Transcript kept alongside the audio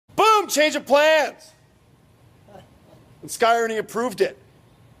change of plans. And Sky already approved it.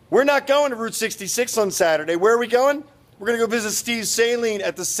 We're not going to Route 66 on Saturday. Where are we going? We're going to go visit Steve Saleen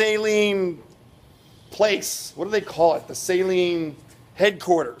at the Saleen place. What do they call it? The Saleen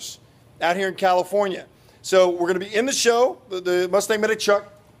headquarters out here in California. So we're going to be in the show, the MustangMedic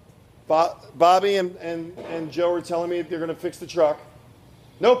truck. Bobby and Joe are telling me they're going to fix the truck.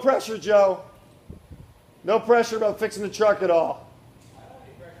 No pressure, Joe. No pressure about fixing the truck at all.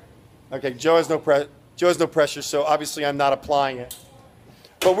 Okay, Joe has no pressure, so obviously I'm not applying it.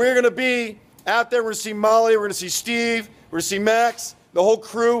 But we're going to be out there. We're going to see Molly. We're going to see Steve. We're going to see Max, the whole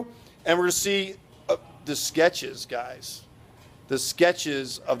crew, and we're going to see the sketches, guys. The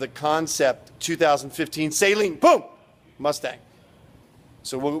sketches of the concept 2015 Saleen, boom, Mustang.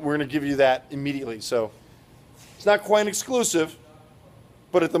 So we're going to give you that immediately. So it's not quite exclusive,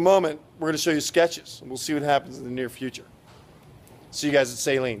 but at the moment, we're going to show you sketches, and we'll see what happens in the near future. See you guys at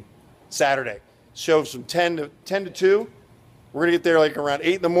Saleen, Saturday. Shows from 10 to 2. We're going to get there like around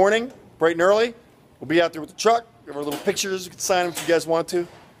 8 in the morning, bright and early. We'll be out there with the truck. We have our little pictures. You can sign them if you guys want to.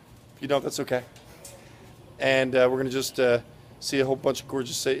 If you don't, that's okay. And we're going to just see a whole bunch of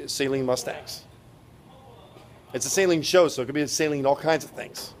gorgeous Saleen Mustangs. It's a Saleen show, so it could be a Saleen all kinds of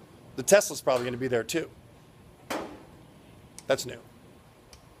things. The Tesla's probably going to be there too. That's new.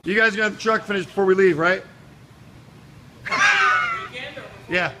 You guys are going to have the truck finished before we leave, right? Weekend or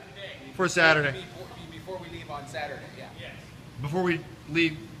yeah, today? for Saturday. Before we leave on Saturday, yeah. Yes. Before we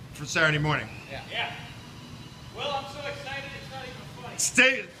leave for Saturday morning. Yeah. Yeah. Well, I'm so excited it's not even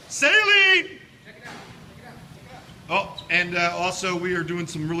funny. Saleen! Check it out. Check it out. Check it out. Oh, and also we are doing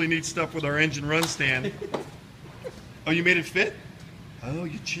some really neat stuff with our engine run stand. Oh, you made it fit? Oh,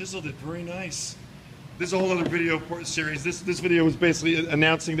 you chiseled it. Very nice. This is a whole other video series. This video was basically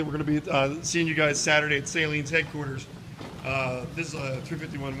announcing that we're going to be seeing you guys Saturday at Saleen's headquarters. This is a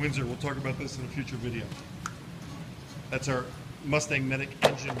 351 Windsor. We'll talk about this in a future video. That's our MustangMedic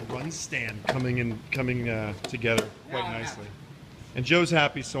engine run stand coming together quite nicely. And Joe's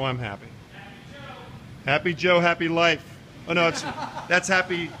happy, so I'm happy. Happy Joe, happy life. Oh no, that's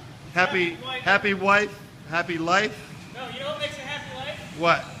happy wife, happy life. No, you know what makes a happy life?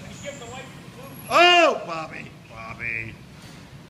 What? When you give the wife the food. Oh, Bobby.